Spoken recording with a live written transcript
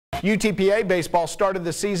UTPA baseball started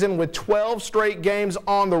the season with 12 straight games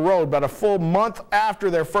on the road, but a full month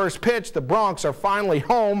after their first pitch, the Broncs are finally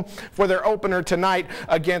home for their opener tonight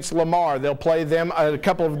against Lamar. They'll play them a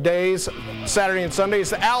couple of days, Saturday and Sunday.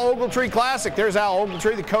 It's the Al Ogletree Classic. There's Al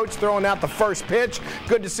Ogletree, the coach, throwing out the first pitch.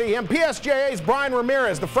 Good to see him. PSJA's Brian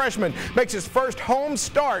Ramirez, the freshman, makes his first home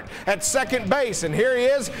start at second base, and here he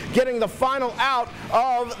is getting the final out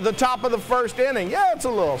of the top of the first inning. Yeah, it's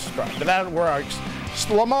a little strike, but that works.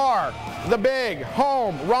 Lamar, the big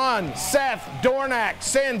home run. Seth Dornack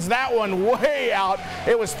sends that one way out.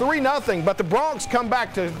 It was 3-0, but the Broncs come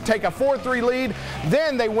back to take a 4-3 lead.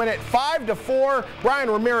 Then they win it 5-4. Brian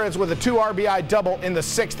Ramirez with a 2 RBI double in the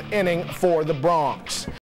 6th inning for the Broncs.